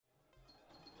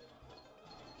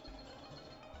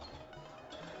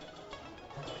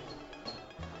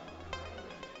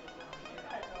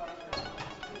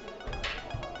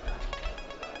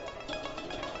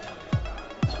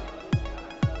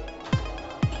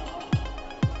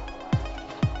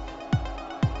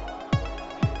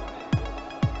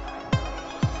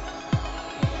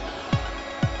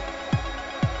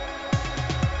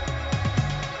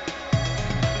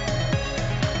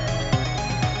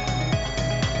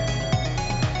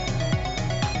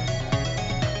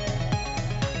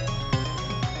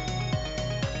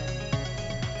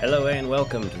Hello and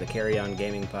welcome to the Carry On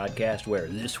Gaming Podcast, where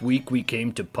this week we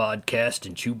came to podcast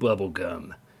and chew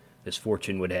bubblegum. As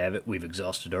fortune would have it, we've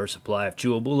exhausted our supply of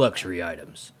chewable luxury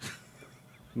items.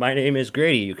 My name is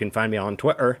Grady. You can find me on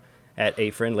Twitter at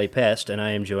 @AFriendlyPest, and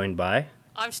I am joined by...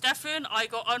 I'm Stefan. I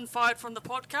got unfired from the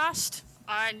podcast,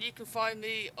 and you can find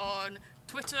me on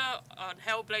Twitter on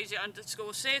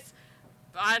Hellblazer_Sith,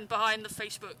 and behind the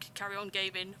Facebook Carry On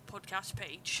Gaming podcast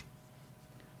page.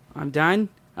 I'm Dan.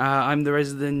 I'm the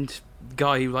resident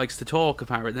guy who likes to talk,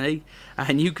 apparently.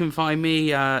 And you can find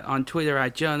me on Twitter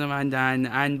at JournalmanDan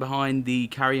and behind the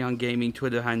Carry On Gaming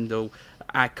Twitter handle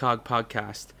at Cog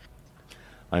Podcast.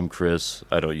 I'm Chris.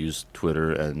 I don't use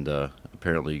Twitter, and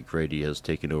apparently Grady has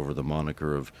taken over the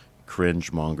moniker of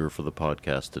cringe monger for the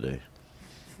podcast today.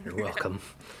 You're welcome.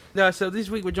 So this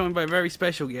week we're joined by a very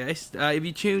special guest. If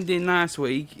you tuned in last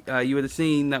week, you would have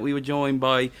seen that we were joined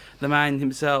by the man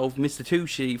himself, Mr.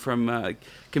 Tushy from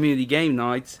Community Game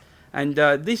Nights. And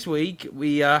this week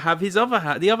we have his the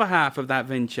other half of that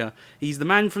venture. He's the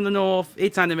man from the north.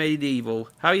 It's Animated Evil.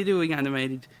 How are you doing,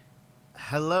 Animated?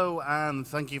 Hello, and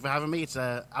thank you for having me. It's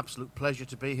an absolute pleasure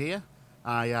to be here.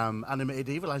 I am Animated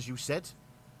Evil, as you said.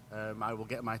 I will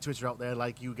get my Twitter out there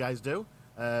like you guys do.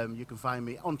 You can find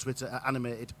me on Twitter at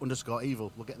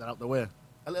animated_evil. We'll get that out the way.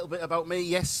 A little bit about me.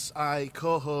 Yes, I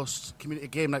co-host Community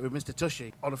Game Night with Mr.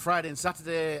 Tushy on a Friday and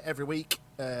Saturday every week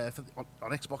on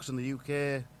Xbox in the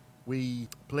UK. We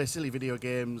play silly video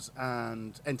games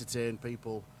and entertain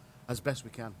people as best we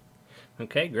can.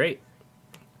 Okay, great.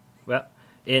 Well,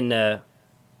 in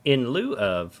lieu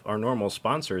of our normal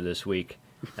sponsor this week,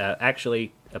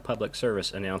 actually a public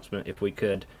service announcement, if we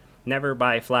could. Never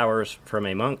buy flowers from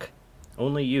a monk.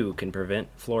 Only you can prevent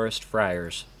florist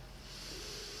friars.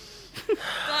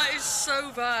 That is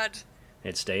so bad.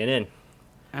 It's staying in.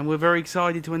 And we're very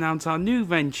excited to announce our new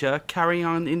venture, Carry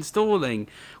On Installing,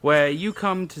 where you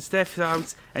come to Steph's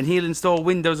house and he'll install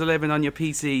Windows 11 on your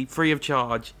PC free of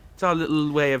charge. It's our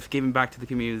little way of giving back to the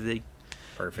community.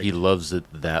 Perfect. He loves it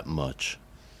that much.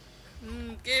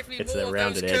 Give me It's more the of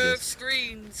rounded those curved edges.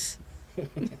 screens.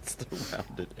 It's the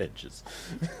rounded edges.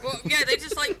 Well, yeah, they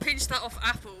just pinched that off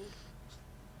Apple.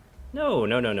 No.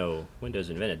 Windows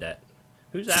invented that.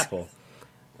 Who's Apple?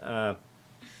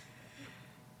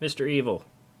 Mr. Evil,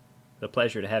 a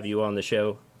pleasure to have you on the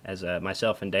show, as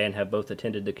myself and Dan have both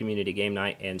attended the Community Game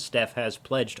Night, and Steph has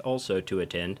pledged also to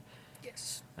attend.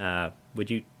 Yes. Would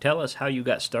you tell us how you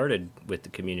got started with the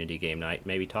Community Game Night?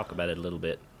 Maybe talk about it a little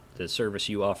bit. The service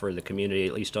you offer the community,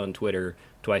 at least on Twitter,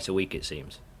 twice a week, it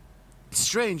seems. It's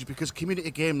strange because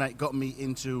Community Game Night got me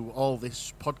into all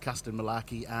this podcasting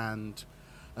malarkey and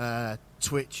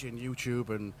Twitch and YouTube,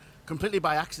 and completely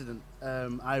by accident.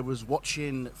 I was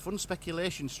watching Fun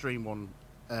Speculation stream one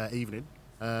evening,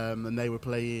 and they were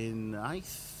playing, I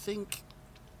think,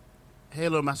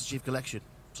 Halo Master Chief Collection.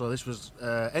 So this was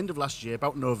end of last year,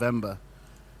 about November.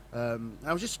 I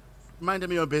was just minding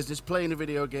my own business, playing a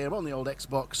video game on the old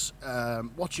Xbox,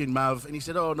 watching Mav, and he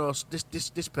said, "Oh no,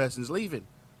 this person's leaving.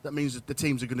 That means that the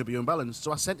teams are going to be unbalanced."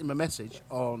 So I sent him a message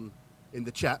in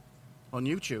the chat on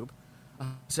YouTube. I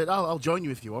said, I'll join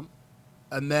you if you want.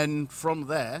 And then from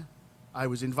there, I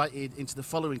was invited into the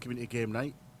following Community Game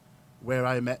Night, where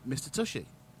I met Mr. Tushy.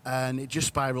 And it just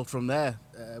spiraled from there.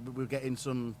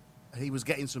 He was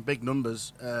getting some big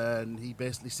numbers, and he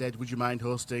basically said, "Would you mind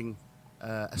hosting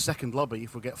a second lobby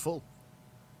if we get full?"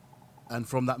 And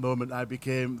from that moment, I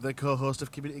became the co-host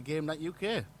of Community Game Night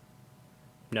UK.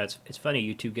 No, it's funny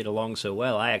you two get along so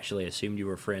well. I actually assumed you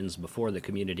were friends before the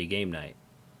Community Game Night.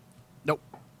 Nope.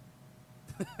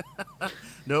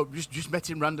 No, just met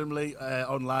him randomly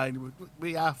online.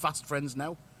 We are fast friends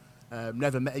now.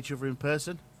 Never met each other in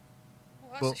person.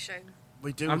 Well, that's But a shame.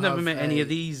 we do. I've never have met any of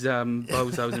these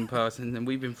bozos in person, and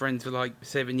we've been friends for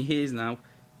 7 years now.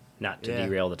 Not to Yeah.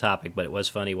 derail the topic, but it was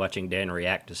funny watching Dan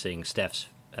react to seeing Steph's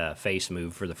face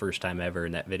move for the first time ever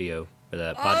in that video for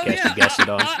the podcast you guested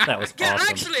on. That was Yeah, awesome.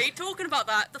 actually, talking about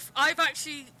that, I've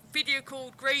actually video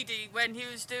called Grady when he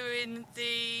was doing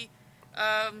the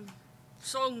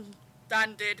song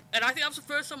Dan did, and I think that was the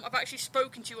first time I've actually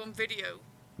spoken to you on video.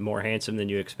 More handsome than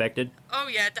you expected? Oh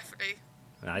yeah, definitely.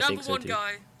 I Number think so one too.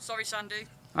 guy. Sorry, Sandy.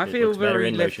 I It feel looks better very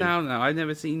in left motion. out now. I've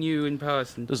never seen you in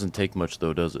person. Doesn't take much,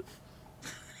 though, does it?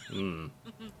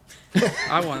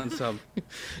 I want some.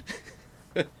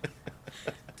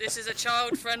 This is a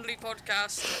child-friendly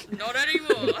podcast. Not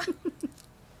anymore.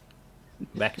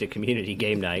 Back to Community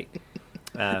Game Night.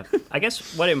 I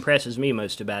guess what impresses me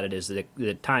most about it is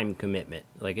the time commitment.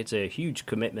 It's a huge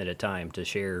commitment of time to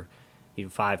share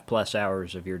 5+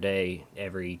 hours of your day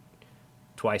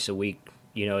twice a week.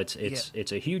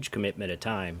 It's a huge commitment of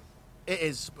time. It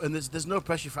is, and there's no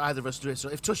pressure for either of us to do it. So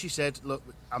if Tushy said, look,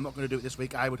 I'm not going to do it this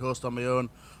week, I would host on my own,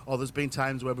 or there's been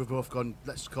times where we've both gone,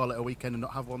 let's call it a weekend and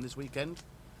not have one this weekend.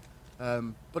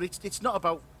 But it's not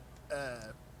about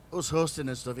us hosting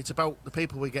and stuff, it's about the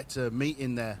people we get to meet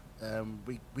in there.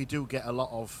 We do get a lot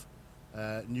of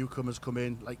newcomers come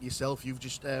in, like yourself. You've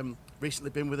just recently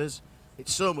been with us.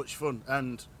 It's so much fun,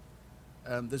 and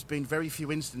there's been very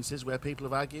few instances where people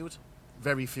have argued.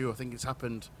 Very few. I think it's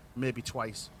happened maybe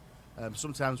twice.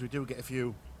 Sometimes we do get a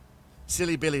few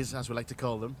silly billies, as we like to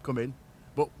call them, come in,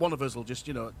 but one of us will just,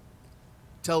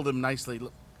 tell them nicely,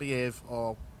 look, behave,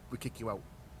 or we kick you out.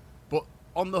 But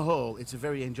on the whole, it's a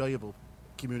very enjoyable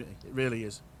community. It really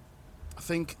is. I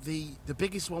think the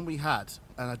biggest one we had,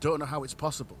 and I don't know how it's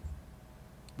possible,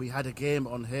 we had a game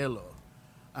on Halo,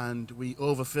 and we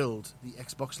overfilled the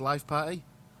Xbox Live party.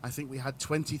 I think we had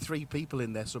 23 people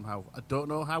in there somehow. I don't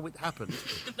know how it happened,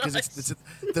 because Nice.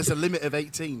 there's a limit of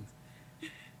 18.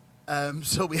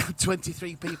 So we had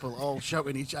 23 people all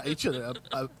shouting at each other,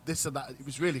 this and that. It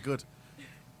was really good.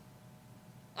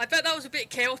 I bet that was a bit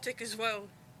chaotic as well.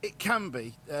 It can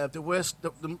be.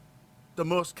 The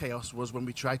most chaos was when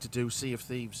we tried to do Sea of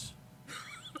Thieves.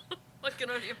 I can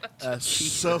only imagine.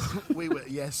 So we were,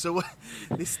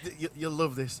 you'll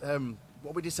love this.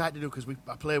 What we decided to do, because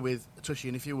I play with Tushy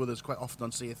and a few others quite often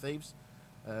on Sea of Thieves,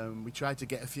 we tried to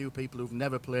get a few people who've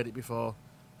never played it before,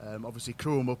 obviously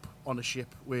crew them up on a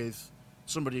ship with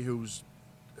somebody who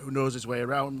knows his way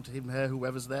around, him, her,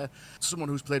 whoever's there, someone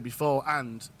who's played before,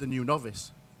 and the new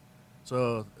novice.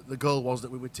 So the goal was that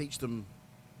we would teach them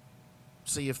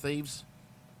Sea of Thieves.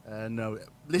 No,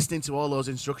 listening to all those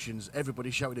instructions, everybody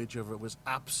shouted at each other. It was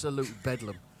absolute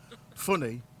bedlam.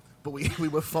 Funny, but we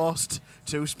were forced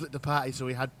to split the party, so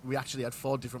we actually had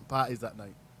 4 different parties that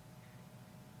night.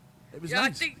 It was Yeah,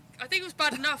 nice. I think it was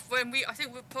bad enough when I think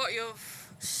we were a party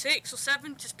of 6 or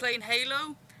 7 just playing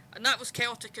Halo, and that was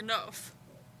chaotic enough.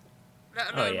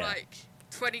 Let alone yeah. like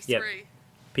 23. Yep.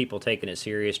 People taking it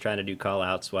serious, trying to do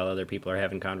call-outs while other people are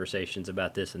having conversations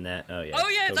about this and that. Oh, yeah. Oh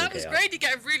yeah, total that was chaos. great. You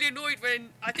get really annoyed when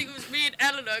I think it was me and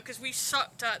Eleanor, because we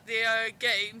sucked at the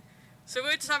game. So we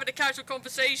were just having a casual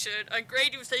conversation, and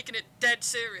Grady was taking it dead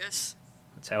serious.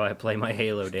 That's how I play my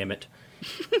Halo, damn it.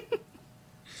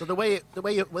 So the way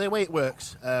it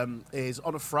works is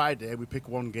on a Friday we pick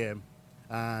one game,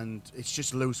 and it's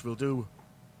just loose. We'll do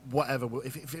whatever.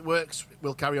 If it works,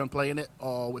 we'll carry on playing it,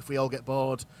 or if we all get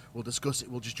bored, we'll discuss it.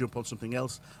 We'll just jump on something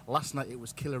else. Last night it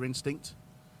was Killer Instinct,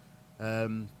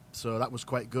 so that was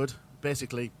quite good.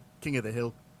 Basically, King of the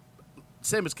Hill,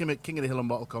 same as King of the Hill and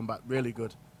Mortal Kombat. Really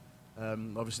good.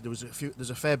 Obviously, there's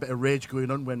a fair bit of rage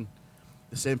going on when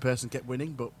the same person kept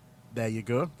winning, but there you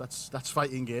go. That's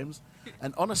fighting games.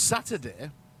 And on a Saturday,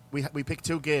 we pick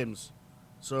 2 games.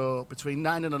 So between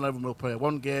 9 and 11, we'll play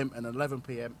one game, and at 11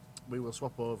 p.m. we will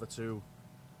swap over to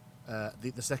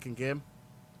the second game.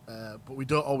 But we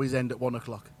don't always end at 1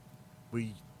 o'clock.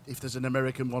 If there's an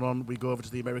American one on, we go over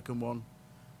to the American one.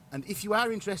 And if you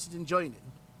are interested in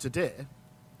joining today,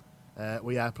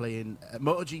 we are playing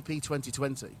MotoGP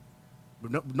 2020.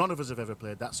 None of us have ever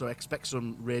played that, so expect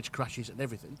some rage crashes and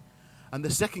everything. And the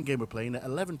second game we're playing at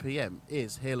 11 p.m.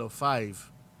 is Halo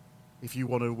 5. If you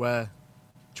want to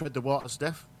tread the water,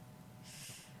 Steph.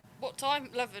 What time?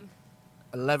 11.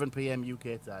 11 p.m.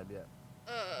 UK time,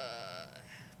 yeah.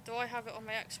 Do I have it on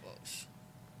my Xbox?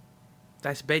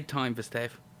 That's bedtime for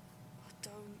Steph. I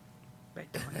don't.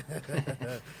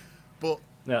 Bedtime. But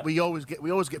Yeah. we always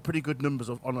get pretty good numbers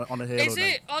on a Halo Is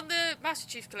night. it on the Master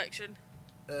Chief Collection?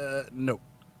 No.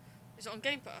 Is it on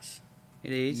Game Pass?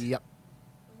 It is. Yep.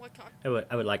 Why can't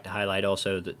I would like to highlight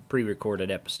also the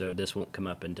pre-recorded episode. This won't come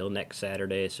up until next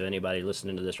Saturday, so anybody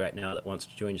listening to this right now that wants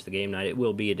to join us the game night, it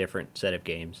will be a different set of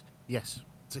games. Yes.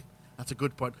 That's a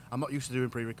good point. I'm not used to doing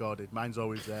pre-recorded. Mine's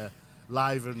always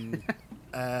live and...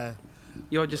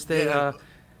 You're just the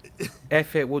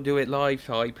F it, we'll do it live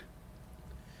type.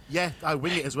 Yeah, I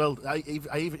wing it as well. I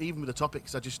even with the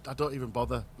topics, I don't even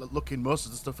bother looking most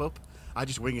of the stuff up. I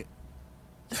just wing it.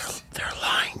 They're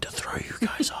lying to throw you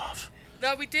guys off.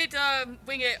 No, we did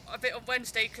wing it a bit on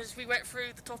Wednesday because we went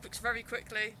through the topics very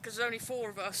quickly because there's only 4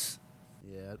 of us.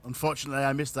 Yeah, unfortunately,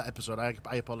 I missed that episode.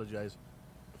 I apologise.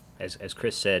 As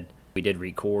Chris said, we did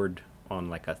record on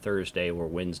like a Thursday or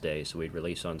Wednesday, so we'd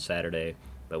release on Saturday.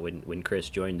 But when Chris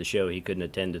joined the show, he couldn't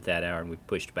attend at that hour, and we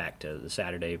pushed back to the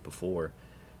Saturday before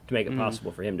to make it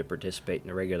possible for him to participate in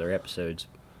the regular episodes.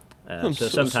 I'm so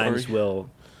so sometimes sorry. we'll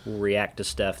react to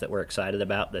stuff that we're excited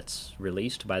about that's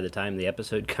released by the time the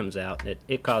episode comes out.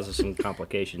 It causes some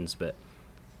complications, but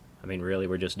I mean, really,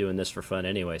 we're just doing this for fun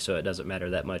anyway, so it doesn't matter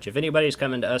that much. If anybody's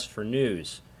coming to us for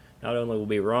news, not only will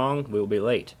we be wrong, we will be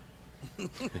late.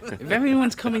 If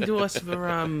everyone's coming to us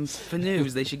for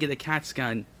news, they should get a CAT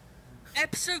scan.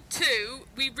 Episode 2,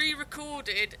 we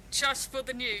re-recorded just for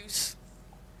the news.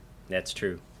 That's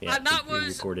true. Yeah, And that we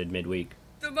was- recorded midweek.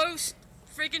 The most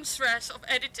friggin' stress of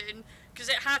editing, because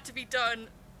it had to be done,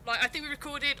 like, I think we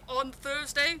recorded on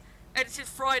Thursday, edited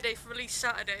Friday for release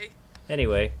Saturday.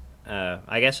 Anyway,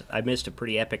 I guess I missed a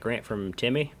pretty epic rant from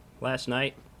Timmy last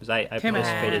night, because I Timmy.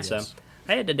 participated some.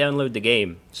 I had to download the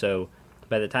game, so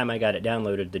by the time I got it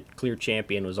downloaded, the clear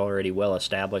champion was already well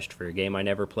established for a game I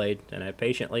never played, and I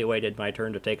patiently waited my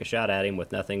turn to take a shot at him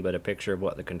with nothing but a picture of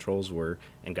what the controls were,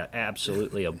 and got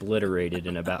absolutely obliterated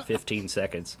in about 15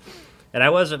 seconds. And I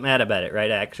wasn't mad about it,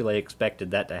 right? I actually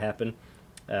expected that to happen.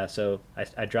 So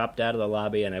I dropped out of the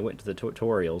lobby and I went to the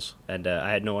tutorials, and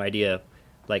I had no idea,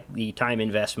 like, the time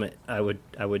investment I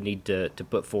would need to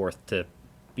put forth to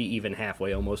be even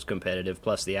halfway almost competitive,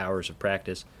 plus the hours of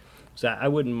practice. So I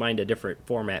wouldn't mind a different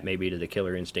format maybe to the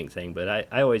Killer Instinct thing, but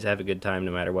I always have a good time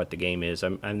no matter what the game is.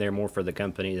 I'm there more for the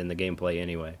company than the gameplay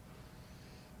anyway.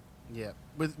 Yeah,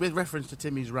 with reference to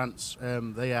Timmy's rants,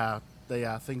 they are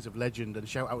things of legend, and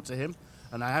shout out to him.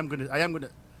 And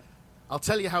I'll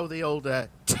tell you how the old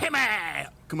Timmy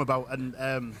come about,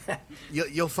 and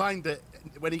you'll find that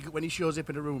when he shows up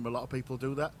in a room, a lot of people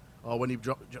do that, or when he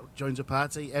joins a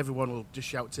party, everyone will just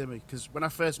shout Timmy. Because when I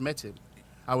first met him,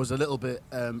 I was a little bit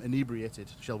inebriated,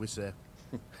 shall we say.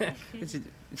 It's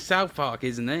South Park,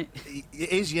 isn't it? It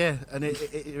is, yeah, and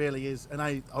it really is.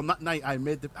 And on that night, I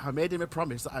made him a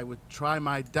promise that I would try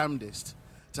my damnedest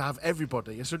to have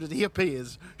everybody, as soon as he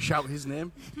appears, shout his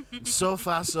name. So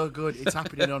far, so good. It's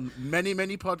happening on many,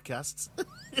 many podcasts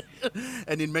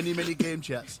and in many, many game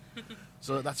chats.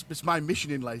 So it's my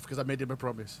mission in life, because I made him a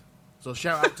promise. So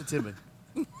shout out to Timmy.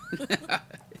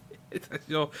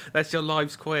 That's your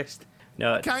life's quest.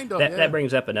 No, Kind of, that, yeah. that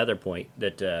brings up another point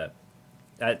that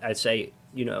I'd say,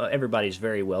 everybody's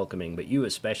very welcoming, but you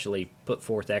especially put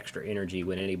forth extra energy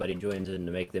when anybody joins in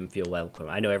to make them feel welcome.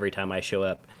 I know every time I show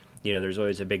up, there's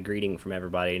always a big greeting from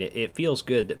everybody, and it feels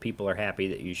good that people are happy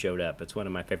that you showed up. It's one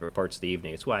of my favorite parts of the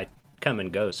evening. It's why I come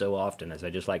and go so often, as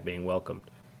I just like being welcomed.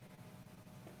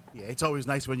 Yeah, it's always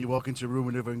nice when you walk into a room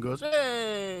and everyone goes,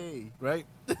 "Hey!" Right?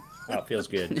 Oh, it feels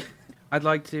good. I'd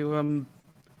like to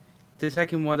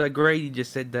second what Grady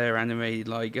just said there, animated.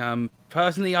 Like,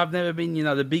 personally, I've never been,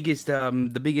 the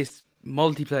biggest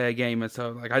multiplayer gamer, so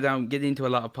like I don't get into a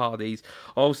lot of parties.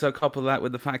 Also, couple that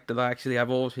with the fact that I actually have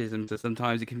autism, so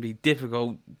sometimes it can be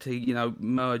difficult to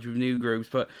merge with new groups.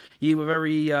 But you were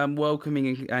very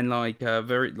welcoming and like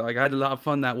very like I had a lot of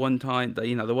fun that one time.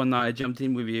 The one night I jumped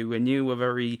in with you, and you were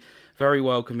very very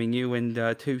welcoming. You and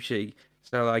Tushi.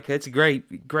 So like it's a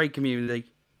great community.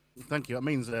 Thank you. That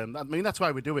means that's why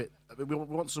we do it. We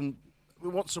want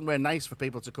somewhere nice for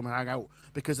people to come and hang out,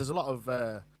 because there's a lot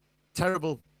of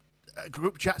terrible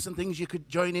group chats and things you could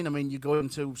join in. I mean, you go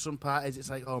into some parties, it's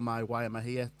like, oh my, why am I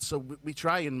here? So we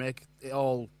try and make it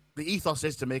all. The ethos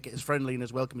is to make it as friendly and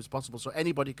as welcome as possible, so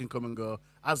anybody can come and go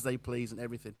as they please and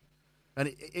everything.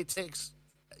 And it takes,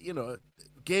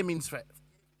 gaming's for,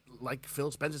 like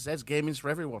Phil Spencer says, gaming's for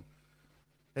everyone.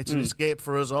 It's an escape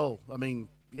for us all. I mean,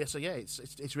 it's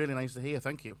really nice to hear.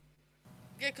 Thank you.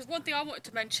 Yeah, because one thing I wanted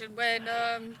to mention, when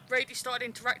Brady started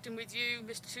interacting with you,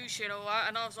 Mr. Tushi and all that,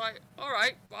 and I was like, all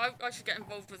right, well, I should get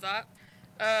involved with that.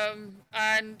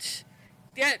 And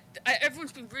yeah,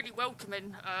 everyone's been really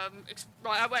welcoming.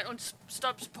 I went on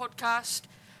Stubbs' podcast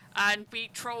and we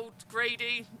trolled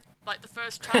Grady. Like the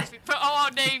first chance we put all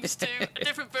our names to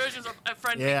different versions of a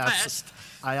friendly best.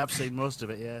 I have seen most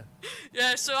of it, yeah.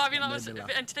 Yeah, so I mean, that was a laugh.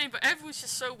 bit entertaining, but everyone's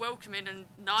just so welcoming and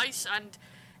nice. And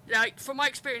like from my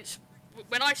experience,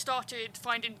 when I started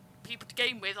finding people to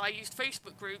game with, I used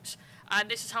Facebook groups, and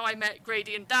this is how I met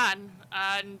Grady and Dan.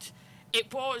 And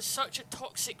it was such a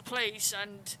toxic place,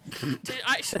 and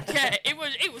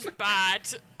it was bad.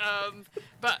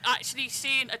 But actually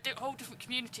seeing a whole different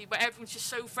community where everyone's just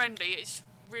so friendly, it's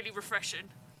really refreshing.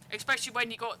 Especially when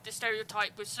you got the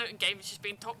stereotype with certain gamers just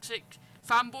being toxic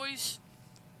fanboys.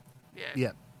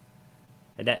 Yeah.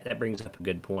 And that brings up a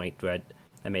good point, right?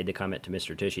 I made the comment to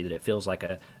Mr. Tushy that it feels like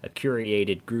a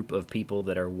curated group of people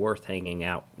that are worth hanging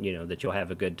out, that you'll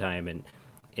have a good time, and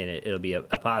it'll be a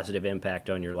positive impact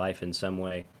on your life in some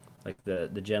way. Like the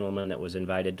gentleman that was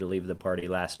invited to leave the party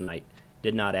last night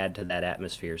did not add to that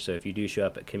atmosphere. So if you do show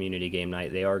up at community game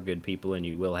night, they are good people and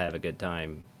you will have a good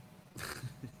time.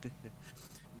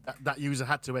 that user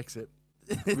had to exit.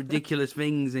 Ridiculous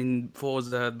things in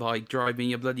Forza, like driving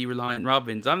your bloody Reliant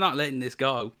Robins. I'm not letting this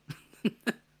go.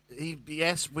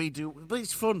 Yes, we do, but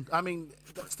it's fun. I mean,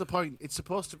 that's the point. It's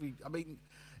supposed to be. I mean,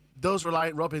 those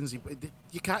Reliant Robins,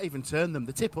 you can't even turn them.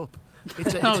 They tip up.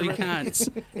 No, you can't.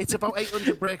 It's about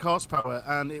 800 brake horsepower,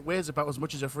 and it weighs about as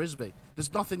much as a frisbee.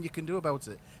 There's nothing you can do about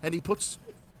it. And he puts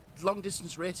long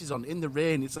distance races on in the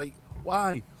rain. It's like,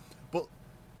 why? But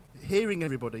hearing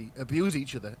everybody abuse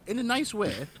each other in a nice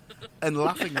way and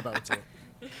laughing about it,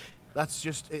 that's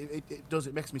just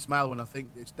it makes me smile when I think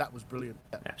that was brilliant.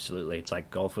 Absolutely. It's like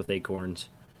Golf with Acorns.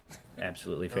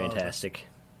 Absolutely fantastic.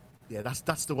 Yeah,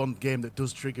 that's the one game that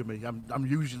does trigger me. I'm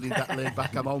usually that laid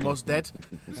back. I'm almost dead,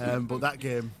 but that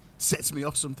game sets me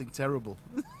off something terrible.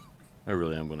 I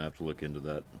really am going to have to look into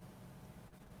that.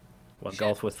 What,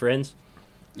 Golf with Friends?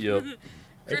 Yep.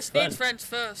 Chris fun. needs friends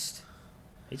first.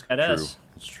 He's got True. us.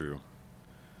 It's true.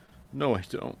 No, I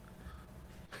don't.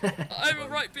 I'm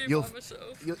alright being You'll- by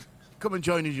myself. Come and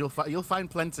join us. You'll find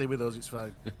plenty with us. It's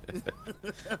fine.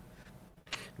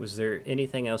 Was there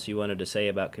anything else you wanted to say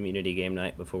about Community Game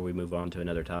Night before we move on to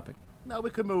another topic? No, we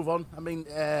can move on. I mean,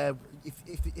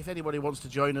 if anybody wants to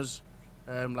join us,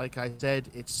 like I said,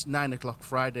 it's 9:00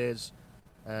 Fridays,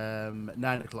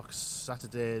 9:00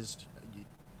 Saturdays. You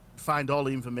find all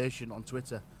the information on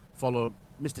Twitter. Follow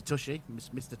Mr. Tushy,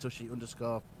 Mr. Tushy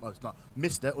 _ well, it's not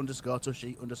Mr. _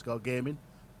 Tushy _ gaming.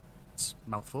 It's a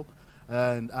mouthful.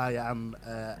 And I am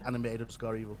animated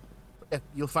 _ evil. Yeah,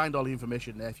 you'll find all the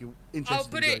information there if you're I'll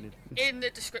interested put in it joining. in the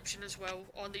description as well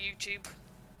on the YouTube.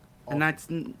 And that's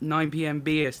 9 p.m.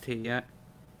 BST, yeah?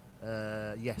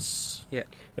 Yes. Yeah.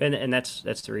 And that's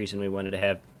the reason we wanted to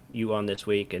have you on this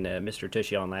week and Mr.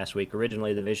 Tushy on last week.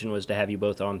 Originally, the vision was to have you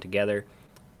both on together,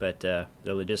 but the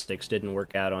logistics didn't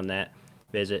work out on that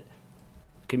visit.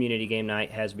 Community Game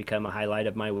Night has become a highlight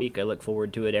of my week. I look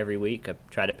forward to it every week. I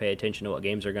try to pay attention to what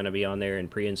games are going to be on there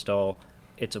and pre-install.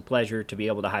 It's a pleasure to be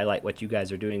able to highlight what you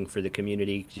guys are doing for the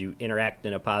community. You interact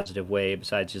in a positive way.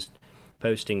 Besides just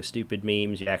posting stupid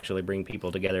memes, you actually bring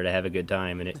people together to have a good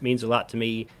time, and it means a lot to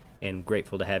me, and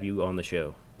grateful to have you on the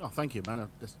show. Oh, thank you, man.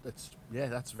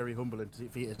 That's very humbling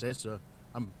for you to say. So,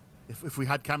 if we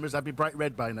had cameras, I'd be bright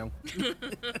red by now.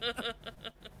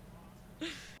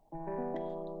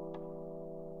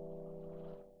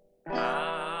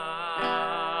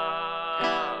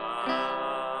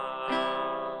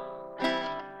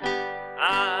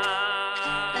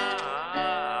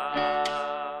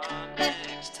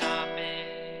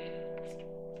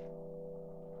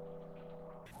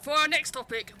 For our next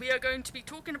topic, we are going to be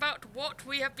talking about what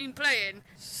we have been playing.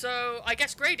 So, I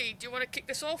guess, Grady, do you want to kick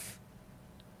this off?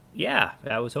 Yeah,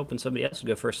 I was hoping somebody else would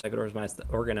go first. I could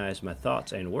organize my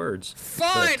thoughts and words.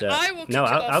 Fine, But, I will kick no,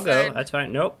 it off I'll go. then. That's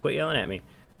fine. Nope, quit yelling at me.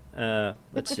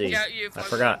 Let's see. Yeah, you I fine.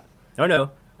 forgot. Oh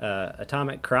no,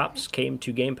 Atomic Crops came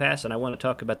to Game Pass, and I want to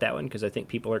talk about that one because I think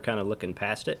people are kind of looking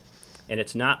past it. And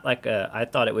it's not like I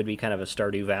thought it would be kind of a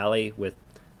Stardew Valley with,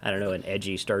 I don't know, an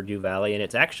edgy Stardew Valley, and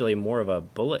it's actually more of a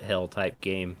bullet hell type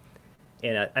game.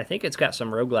 And I think it's got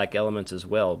some roguelike elements as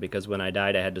well, because when I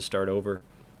died, I had to start over.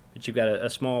 But you've got a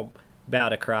small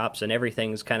bout of crops, and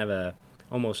everything's kind of a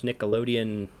almost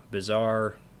Nickelodeon,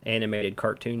 bizarre, animated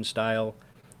cartoon style.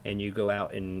 And you go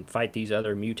out and fight these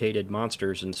other mutated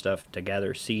monsters and stuff to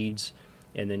gather seeds,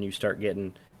 and then you start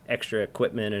getting extra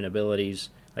equipment and abilities,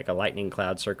 like a lightning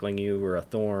cloud circling you, or a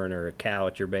thorn, or a cow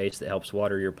at your base that helps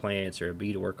water your plants, or a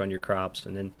bee to work on your crops.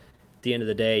 And then at the end of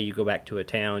the day, you go back to a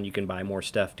town, you can buy more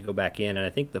stuff to go back in. And I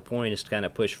think the point is to kind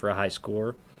of push for a high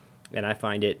score. And I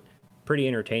find it pretty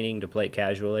entertaining to play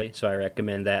casually, so I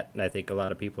recommend that. And I think a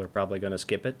lot of people are probably going to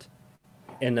skip it.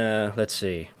 And let's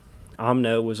see.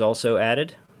 Omno was also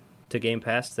added to Game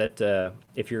Pass. That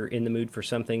if you're in the mood for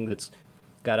something that's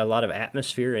got a lot of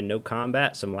atmosphere and no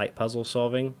combat, some light puzzle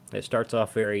solving. It starts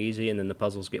off very easy, and then the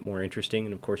puzzles get more interesting.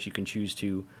 And of course, you can choose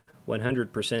to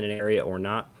 100% an area or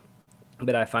not.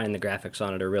 But I find the graphics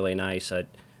on it are really nice. The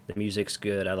music's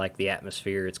good. I like the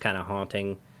atmosphere. It's kind of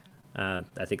haunting. I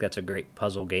think that's a great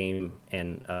puzzle game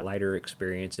and a lighter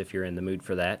experience if you're in the mood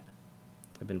for that.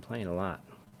 I've been playing a lot.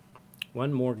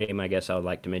 One more game I guess I would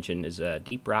like to mention is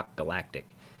Deep Rock Galactic,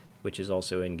 which is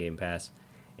also in Game Pass.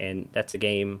 And that's a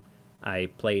game I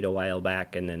played a while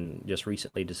back and then just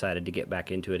recently decided to get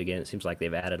back into it again. It seems like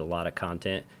they've added a lot of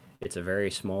content. It's a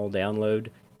very small download,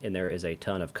 and there is a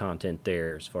ton of content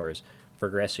there as far as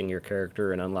progressing your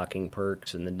character and unlocking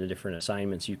perks and then the different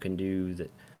assignments you can do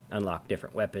that unlock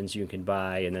different weapons you can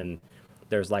buy. And then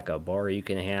there's like a bar you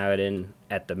can have it in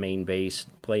at the main base,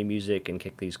 play music and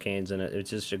kick these cans in it. It's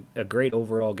just a great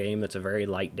overall game that's a very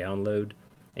light download.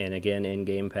 And again, in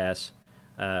Game Pass,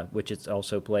 which it's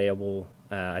also playable,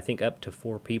 I think up to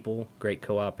 4 people. Great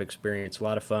co-op experience, a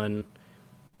lot of fun.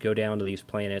 Go down to these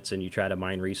planets and you try to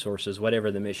mine resources,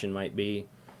 whatever the mission might be.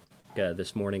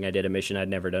 This morning I did a mission I'd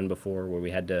never done before where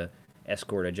we had to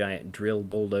escort a giant drill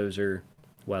bulldozer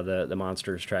while the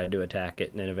monsters try to attack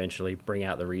it and then eventually bring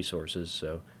out the resources.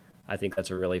 So I think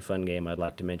that's a really fun game I'd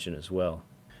like to mention as well.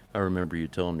 I remember you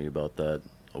telling me about that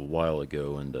a while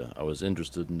ago, and I was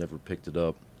interested and never picked it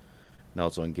up. Now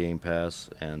it's on Game Pass,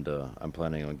 and I'm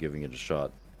planning on giving it a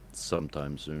shot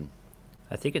sometime soon.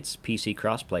 I think it's PC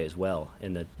crossplay as well,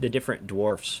 and the different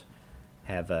dwarfs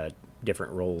have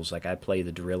different roles. Like I play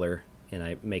the driller, and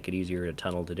I make it easier to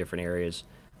tunnel to different areas.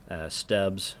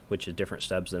 Stubbs, which is different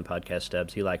Stubbs than Podcast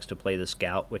Stubbs, he likes to play the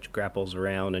scout, which grapples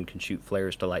around and can shoot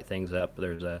flares to light things up.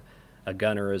 There's a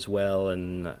gunner as well,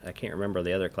 and I can't remember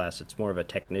the other class. It's more of a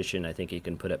technician. I think he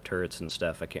can put up turrets and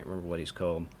stuff. I can't remember what he's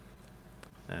called.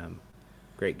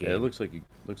 Great game. Yeah, it looks like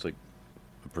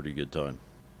a pretty good time.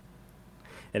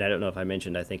 And I don't know if I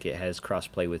mentioned, I think it has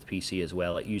crossplay with PC as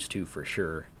well. It used to for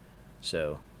sure.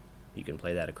 So you can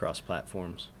play that across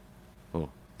platforms. Oh,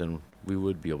 then we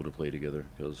would be able to play together,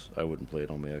 because I wouldn't play it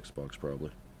on my Xbox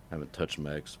probably. I haven't touched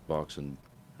my Xbox in...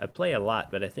 I play a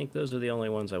lot, but I think those are the only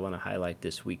ones I want to highlight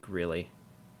this week, really.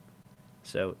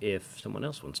 So if someone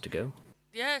else wants to go.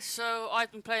 Yeah, so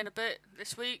I've been playing a bit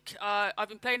this week. I've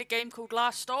been playing a game called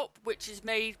Last Stop, which is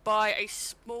made by a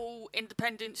small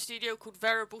independent studio called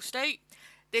Variable State.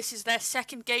 This is their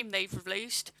second game they've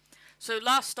released. So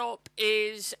Last Stop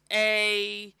is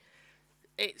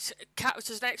it's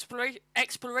an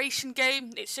exploration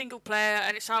game. It's single player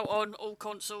and it's out on all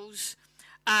consoles.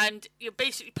 And you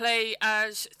basically play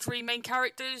as three main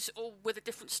characters, all with a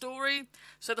different story.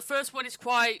 So the first one is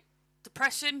quite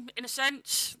depressing in a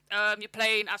sense. You're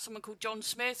playing as someone called John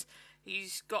Smith.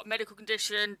 He's got a medical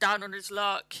condition, down on his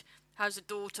luck, has a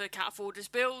daughter, can't afford his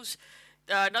bills.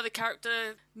 Another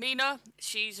character, Mina,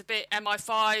 she's a bit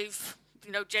MI5,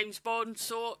 James Bond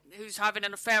sort, who's having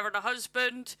an affair on her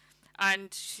husband, and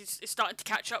it's starting to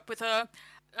catch up with her.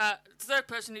 The third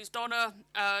person, who's Donna,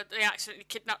 they accidentally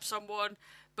kidnap someone,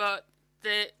 but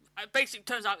it basically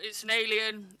turns out it's an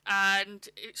alien, and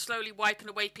it's slowly wiping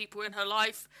away people in her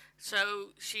life, so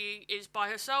she is by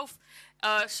herself.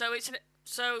 So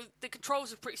the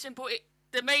controls are pretty simple.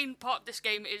 The main part of this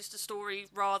game is the story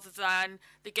rather than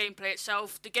the gameplay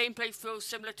itself. The gameplay feels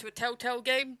similar to a Telltale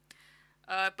game,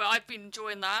 but I've been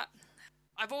enjoying that.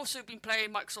 I've also been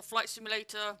playing Microsoft Flight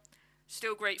Simulator.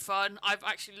 Still great fun. I've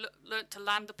actually learnt to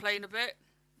land the plane a bit,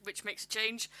 which makes a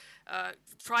change.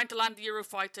 Trying to land the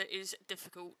Eurofighter is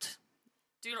difficult.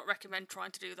 Do not recommend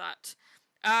trying to do that.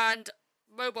 And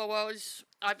mobile-wise,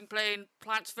 I've been playing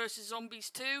Plants vs. Zombies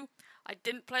 2. I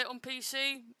didn't play it on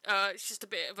PC. It's just a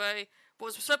bit of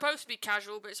was supposed to be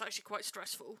casual, but it's actually quite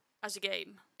stressful as a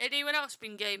game. Anyone else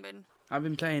been gaming? I've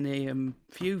been playing a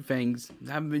few things.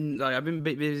 I've been a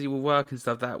bit busy with work and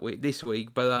stuff this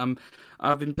week, but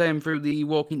I've been playing through the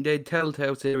Walking Dead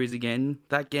Telltale series again.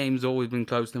 That game's always been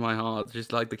close to my heart.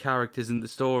 Just like the characters and the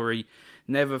story,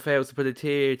 never fails to put a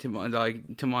tear to my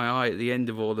eye at the end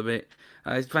of all of it.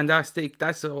 It's fantastic.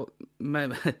 That's all.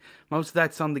 Most of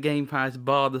that's on the Game Pass,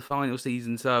 bar the final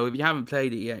season. So if you haven't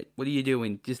played it yet, what are you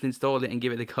doing? Just install it and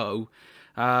give it a go.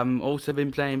 Also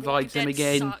been playing Flight Sim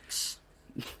again. Sucks.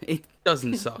 It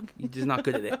doesn't suck. You're just not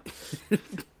good at it.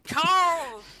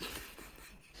 Carl!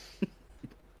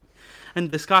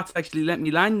 And the Scots actually let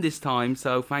me land this time,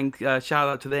 so shout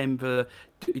out to them for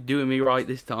doing me right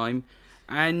this time.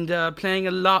 And playing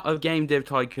a lot of Game Dev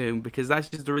Tycoon, because that's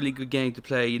just a really good game to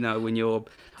play, when you're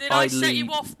Did I set you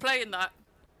off playing that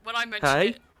when I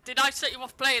mentioned it? Did I set you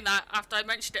off playing that after I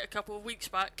mentioned it a couple of weeks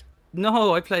back?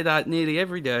 No, I play that nearly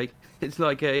every day. It's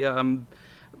like a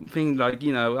thing,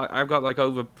 I've got like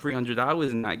over 300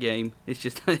 hours in that game. It's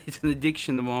just, it's an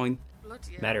addiction of mine.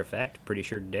 Bloody hell. Matter of fact, pretty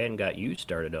sure Dan got you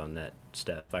started on that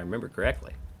stuff, if I remember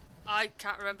correctly. I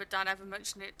can't remember Dan ever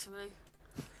mentioning it to me.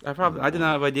 I don't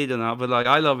know if I did or not, but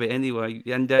I love it anyway.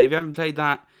 And if you haven't played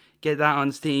that, get that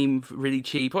on Steam really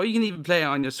cheap, or you can even play it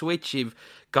on your Switch if,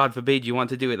 God forbid, you want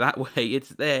to do it that way. It's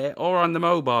there, or on the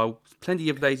mobile. Plenty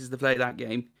of places to play that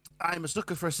game. I'm a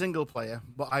sucker for a single player,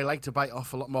 but I like to bite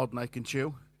off a lot more than I can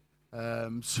chew.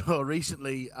 So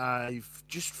recently, I've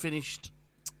just finished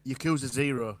Yakuza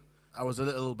 0. I was a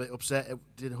little bit upset. It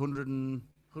did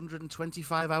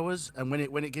 125 hours, and when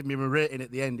it gave me my rating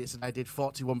at the end, it said I did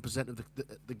 41% of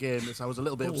the game. So I was a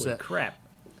little bit Holy upset. crap.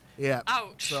 Yeah.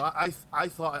 Ouch. So I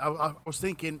thought I was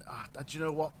thinking, do you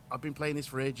know what? I've been playing this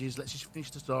for ages. Let's just finish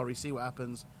the story, see what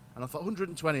happens. And I thought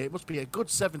 120. It must be a good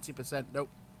 70%. Nope,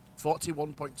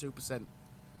 41.2%.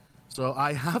 So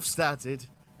I have started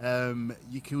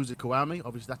Yakuza Kiwami.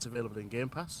 Obviously, that's available in Game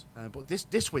Pass. But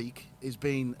this week has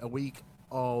been a week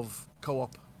of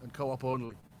co-op and co-op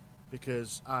only,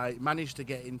 because I managed to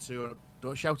get into.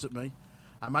 Don't shout at me.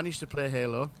 I managed to play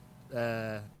Halo.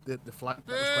 the flag.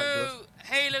 That was quite good. Boo!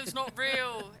 Halo's not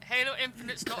real. Halo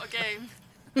Infinite's not a game.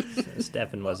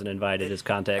 Stefan wasn't invited as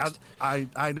context. I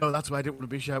know, that's why I didn't want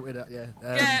to be shouted at. Yeah.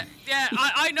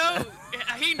 I know.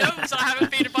 He knows I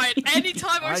haven't been invited.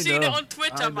 Anytime I've seen it know, on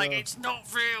Twitter, I I'm like, know. it's not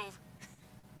real.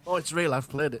 Oh, it's real. I've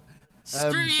played it.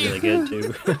 Screw you. Really good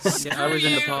too. Yeah, I was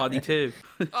in the you. party too.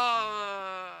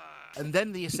 And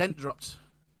then the Ascent dropped,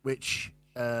 which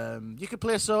you could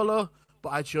play solo, but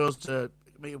I chose to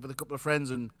meet up with a couple of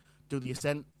friends and do the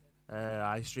Ascent.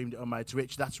 I streamed it on my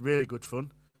Twitch. That's really good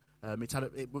fun.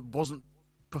 It wasn't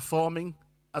performing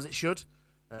as it should.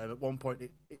 At one point,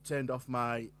 it turned off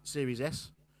my Series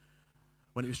S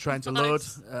when it was trying to load.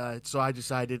 So I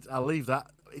decided I'll leave that.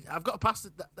 I've got past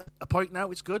a point now.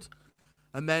 It's good.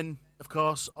 And then, of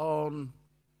course, on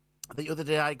the other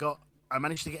day, I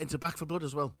managed to get into Back 4 Blood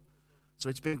as well. So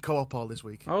it's been co-op all this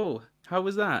week. Oh, how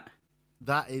was that?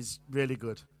 That is really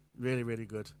good. Really, really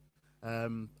good.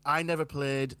 I never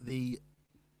played the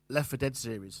Left 4 Dead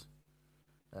series.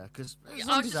 Because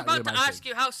I was just about to ask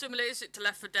you how similar is it to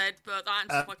Left 4 Dead, but that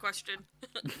answers my question.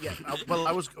 Yeah,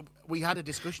 we had a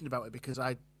discussion about it because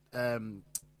some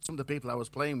of the people I was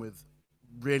playing with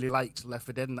really liked Left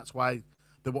 4 Dead, and that's why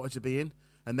they wanted to be in.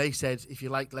 And they said, if you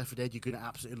like Left 4 Dead, you're going to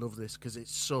absolutely love this because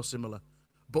it's so similar,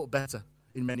 but better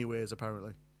in many ways,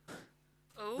 apparently.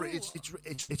 Oh,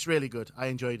 It's really good. I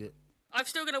enjoyed it. I'm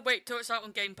still going to wait till it's out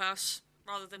on Game Pass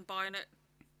rather than buying it.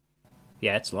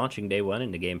 Yeah, it's launching day one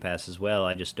into Game Pass as well.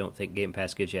 I just don't think Game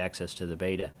Pass gives you access to the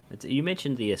beta. You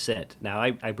mentioned the Ascent. Now,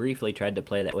 I briefly tried to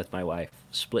play that with my wife.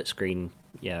 Split screen.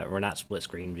 Yeah, or not split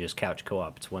screen, just couch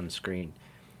co-op. It's one screen.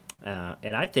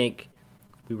 And I think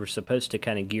we were supposed to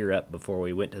kind of gear up before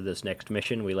we went to this next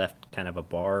mission. We left kind of a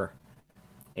bar,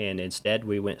 and instead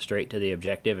we went straight to the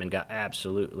objective and got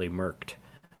absolutely murked.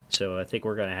 So I think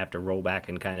we're going to have to roll back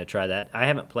and kind of try that. I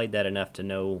haven't played that enough to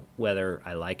know whether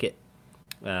I like it.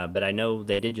 But I know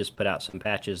they did just put out some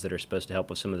patches that are supposed to help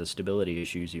with some of the stability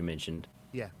issues you mentioned.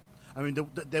 Yeah. I mean,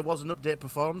 there was an update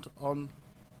performed on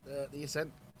the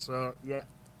Ascent. So, yeah,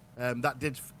 that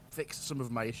did fix some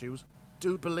of my issues.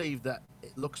 Do believe that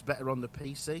it looks better on the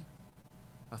PC.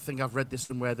 I think I've read this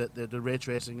somewhere that the ray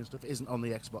tracing and stuff isn't on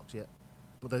the Xbox yet.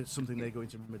 But that's something they're going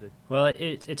to remedy. Well,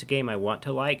 it's a game I want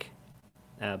to like.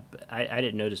 But I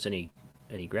didn't notice any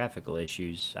graphical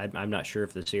issues. I'm not sure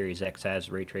if the Series X has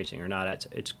ray tracing or not.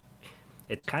 It's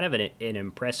kind of an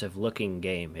impressive looking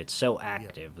game. It's so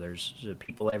active. Yeah. There's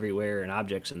people everywhere and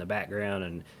objects in the background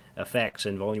and effects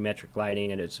and volumetric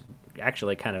lighting, and it's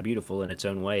actually kind of beautiful in its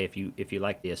own way if you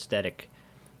like the aesthetic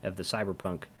of the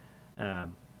cyberpunk.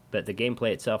 But the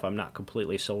gameplay itself, I'm not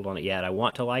completely sold on it yet. I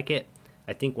want to like it.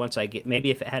 I think once I get,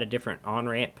 maybe if it had a different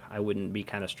on-ramp, I wouldn't be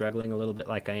kind of struggling a little bit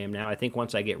like I am now. I think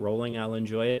once I get rolling, I'll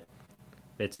enjoy it.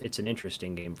 It's an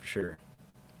interesting game for sure.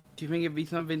 Do you think it'd be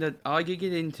something that I could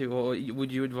get into, or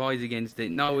would you advise against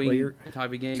it, knowing the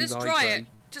type of games Just I try play? it.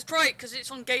 Just try it, because it's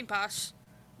on Game Pass.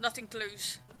 Nothing to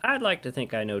lose. I'd like to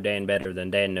think I know Dan better than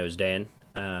Dan knows Dan.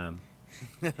 And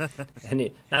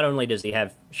not only does he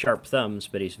have sharp thumbs,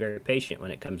 but he's very patient when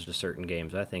it comes to certain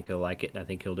games. I think he'll like it, and I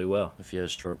think he'll do well. If he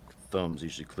has sharp thumbs, he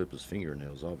should clip his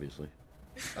fingernails, obviously.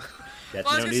 Well,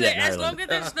 I was going to say, as long as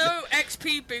there's no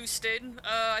XP boosting,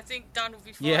 I think Dan will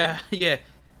be fine. Yeah.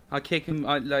 I kick him.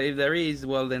 If there is,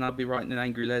 well, then I'll be writing an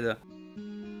angry letter.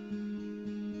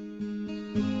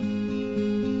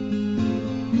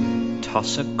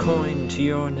 Toss a coin to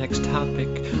your next topic,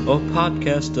 oh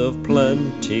podcast of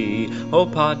plenty, oh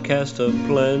podcast of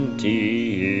plenty.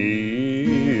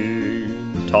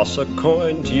 Toss a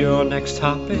coin to your next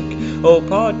topic, oh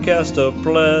podcast of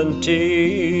plenty.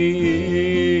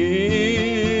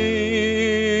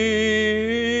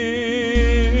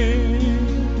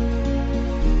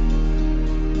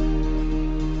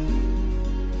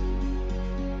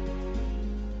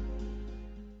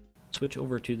 Switch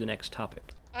over to the next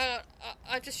topic.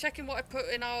 I'm just checking what I put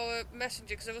in our messenger,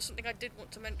 because there was something I did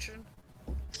want to mention.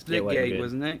 Splitgate,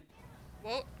 wasn't it?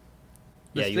 What?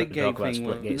 The Yeah, you have to talk about Splitgate thing,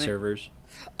 wasn't Splitgate it? servers.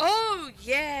 Oh,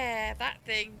 yeah, that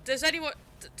thing. Does anyone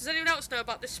else know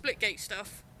about this Splitgate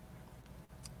stuff?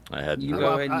 I had You no-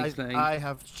 go ahead and explain. I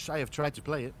have tried to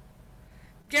play it.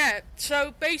 Yeah,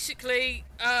 so basically,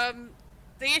 the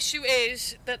issue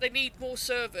is that they need more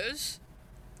servers,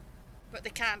 but they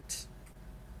can't.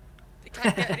 They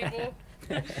can't get any more.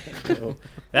 Well,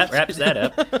 that wraps that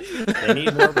up. They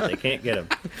need more, but they can't get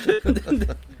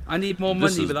them. I need more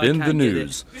This money, has but been I can't the get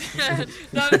news.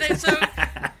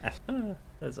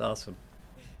 That's awesome.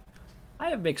 I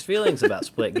have mixed feelings about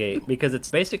Splitgate because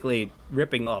it's basically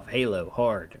ripping off Halo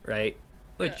hard, right?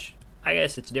 Which I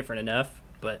guess it's different enough,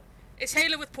 but It's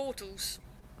Halo with portals.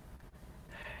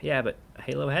 Yeah, but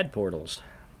Halo had portals.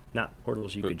 Not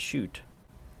portals you But- could shoot.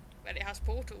 But it has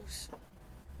portals.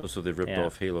 Oh, so they ripped Yeah.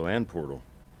 off Halo and Portal.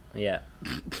 Yeah.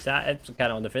 So it's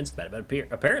kind of on the fence about it,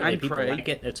 but apparently And people Prey. like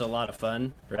it. It's a lot of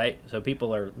fun, right? So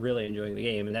people are really enjoying the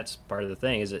game, and that's part of the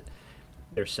thing is that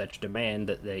there's such demand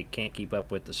that they can't keep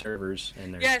up with the servers,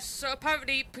 and they're Yes, so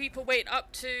apparently people wait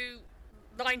up to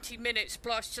 90 minutes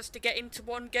plus just to get into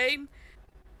one game,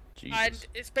 Jesus. and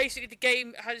it's basically the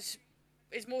game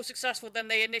is more successful than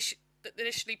they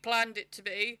initially planned it to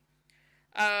be,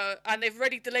 and they've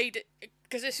already delayed it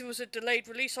because this was a delayed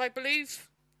release, I believe.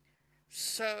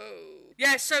 So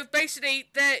yeah, so basically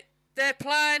their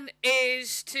plan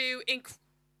is to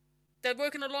they're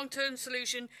working on a long-term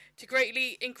solution to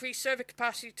greatly increase server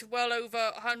capacity to well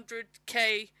over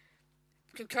 100k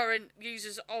concurrent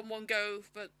users on one go,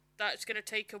 but that's going to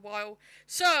take a while.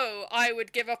 So I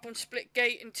would give up on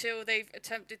Splitgate until they've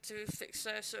attempted to fix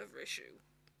their server issue.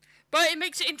 But it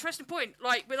makes it an interesting point,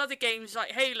 like with other games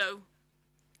like Halo,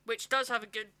 which does have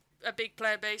a big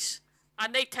player base,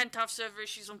 and they tend to have server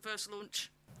issues on first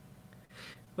launch.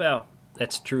 well,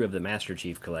 that's true of the Master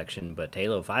Chief Collection, but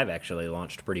Halo 5 actually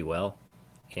launched pretty well,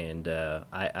 and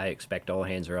I expect all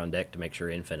hands are on deck to make sure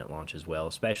Infinite launches well,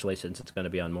 especially since it's going to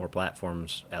be on more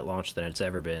platforms at launch than it's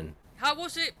ever been. How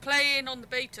was it playing on the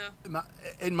beta?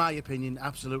 In my opinion,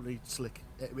 absolutely slick.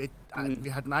 I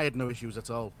had no issues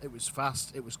at all. It was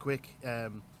fast. It was quick.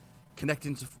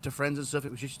 Connecting to friends and stuff,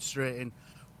 it was just straight in.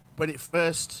 When it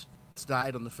first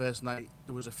started on the first night,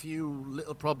 there was a few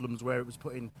little problems where it was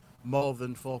putting more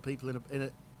than 4 people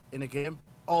in a game.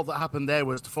 All that happened there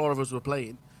was the 4 of us were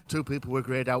playing, 2 people were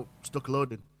grayed out, stuck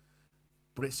loading.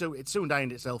 But it soon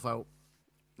ironed itself out.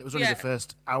 It was only Yeah. the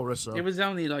first hour or so. It was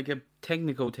only like a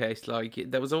technical test.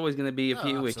 There was always going to be a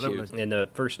few absolutely. issues. In the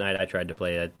first night I tried to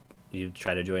play it, you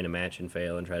try to join a match and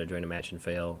fail, and try to join a match and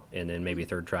fail, and then maybe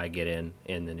third try get in,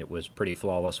 and then it was pretty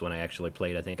flawless when I actually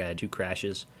played. I think I had 2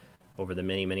 crashes over the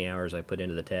many hours I put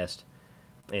into the test,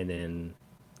 and then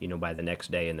by the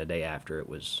next day and the day after, it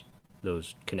was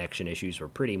those connection issues were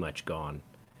pretty much gone.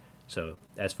 So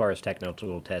as far as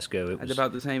technical tests go, it I had was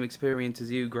about the same experience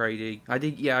as you, Grady. I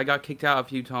got kicked out a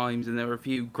few times, and there were a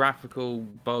few graphical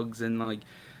bugs and like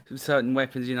certain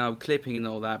weapons, clipping and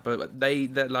all that. But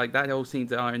that all seemed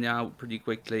to iron out pretty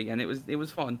quickly, and it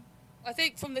was fun. I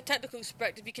think from the technical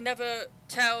perspective, you can never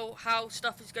tell how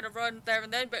stuff is going to run there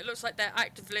and then, but it looks like they're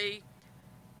actively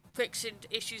fixing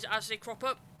issues as they crop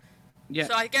up. Yeah.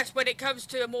 So I guess when it comes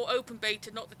to a more open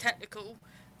beta, not the technical,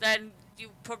 then you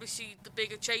probably see the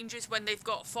bigger changes when they've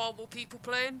got far more people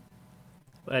playing.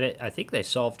 But I think they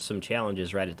solved some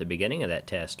challenges right at the beginning of that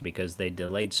test because they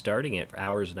delayed starting it for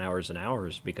hours and hours and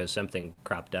hours because something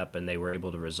cropped up, and they were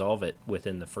able to resolve it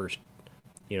within the first,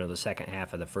 the second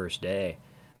half of the first day.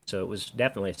 So it was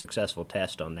definitely a successful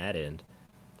test on that end.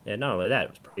 And not only that, it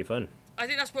was pretty fun. I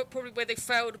think that's probably where they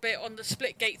failed a bit on the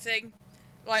Splitgate thing.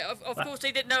 Like, of course,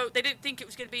 they didn't think it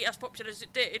was going to be as popular as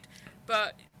it did,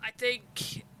 but I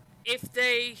think if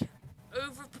they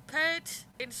over-prepared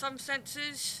in some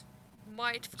senses,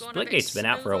 might have gone a bit Splitgate's been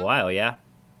out for a over. while, yeah.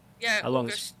 Yeah, How long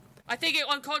August. I think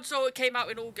on console it came out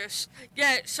in August.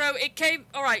 Yeah, so it came.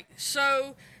 All right.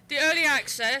 So the early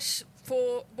access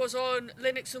was on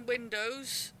Linux and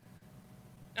Windows,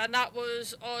 and that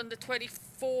was on the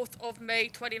 24th of May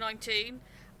 2019,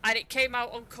 and it came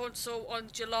out on console on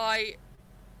July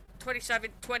 27th,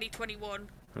 2021.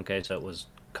 Okay, so it was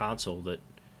console that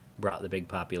brought the big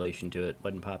population to it.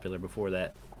 Wasn't popular before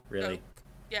that, really. No.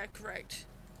 Yeah, correct.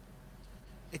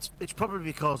 It's probably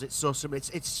because it's so simple.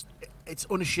 It's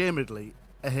unashamedly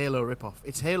a Halo ripoff.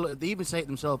 It's Halo. They even say it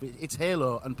themselves. It's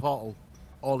Halo and Portal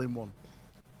all in one.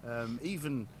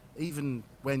 Even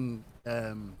when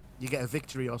you get a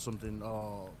victory or something,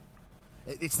 or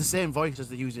it's the same voice as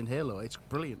they use in Halo. It's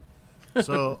brilliant.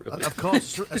 So of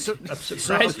course, I'm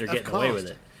surprised they're getting away with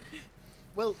it.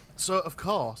 Well, so of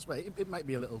course, it might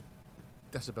be a little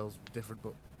decibels different,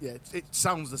 but yeah, it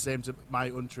sounds the same to my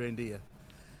untrained ear.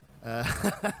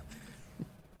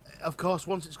 Of course,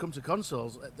 once it's come to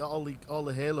consoles, all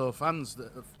the Halo fans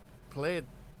that have played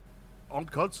on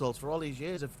consoles for all these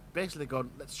years have basically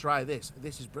gone, "Let's try this.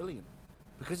 This is brilliant,"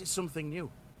 because it's something new,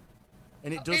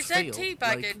 and it does Is that feel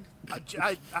teabagging?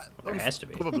 There has to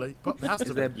be. Probably, but there has to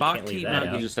be. They're bot can't leave that teabagging.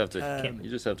 out. You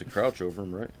just have to crouch over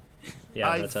him, right?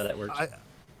 Yeah, that's how that works.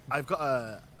 I've got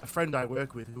a friend I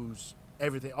work with who's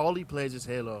everything. All he plays is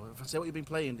Halo. If I say what you've been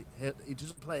playing, he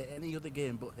doesn't play any other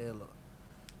game but Halo.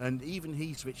 And even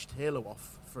he switched Halo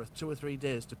off for 2 or 3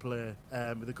 days to play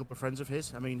with a couple of friends of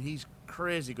his. I mean, he's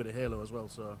crazy good at Halo as well.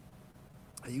 So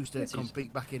I used to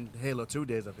compete back in Halo 2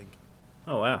 days, I think.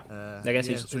 Oh, wow. I guess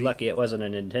yeah, he's so lucky it wasn't a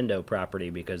Nintendo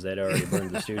property because they'd already burned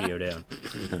the studio down.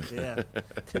 Yeah.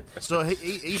 So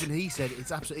he said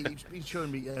it's absolutely. He's been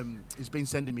showing me. He's been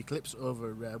sending me clips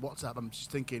over WhatsApp. I'm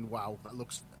just thinking, wow, that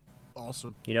looks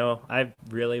awesome. You know, I've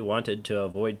really wanted to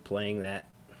avoid playing that.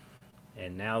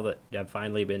 And now that I've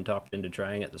finally been talked into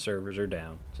trying it, the servers are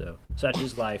down. So, such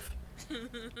is life.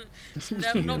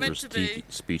 Never not meant to be.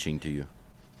 Speeching to you.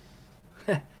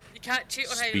 You can't cheat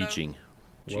on Halo. Speeching.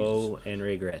 Woe and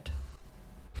regret.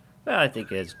 Well, I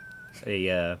think it's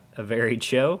a varied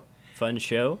show, fun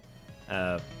show.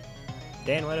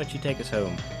 Dan, why don't you take us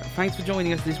home? Thanks for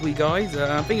joining us this week, guys.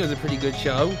 I think it was a pretty good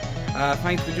show.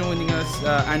 Thanks for joining us,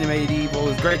 Animated Evil.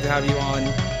 It's great to have you on.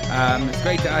 It's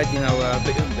great to add,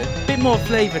 a bit more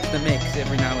flavour to the mix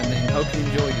every now and then. Hope you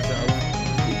enjoyed yourself.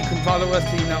 You can follow us,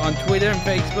 on Twitter and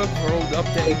Facebook for all the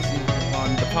updates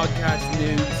on the podcast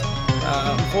news.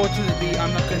 Unfortunately,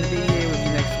 I'm not going to be here with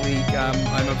you next week.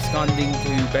 I'm absconding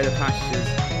to better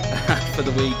pastures for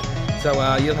the week. So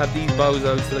you'll have these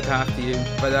bozos to look after you.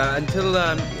 But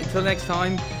until next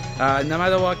time, no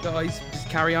matter what, guys, just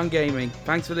carry on gaming.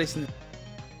 Thanks for listening.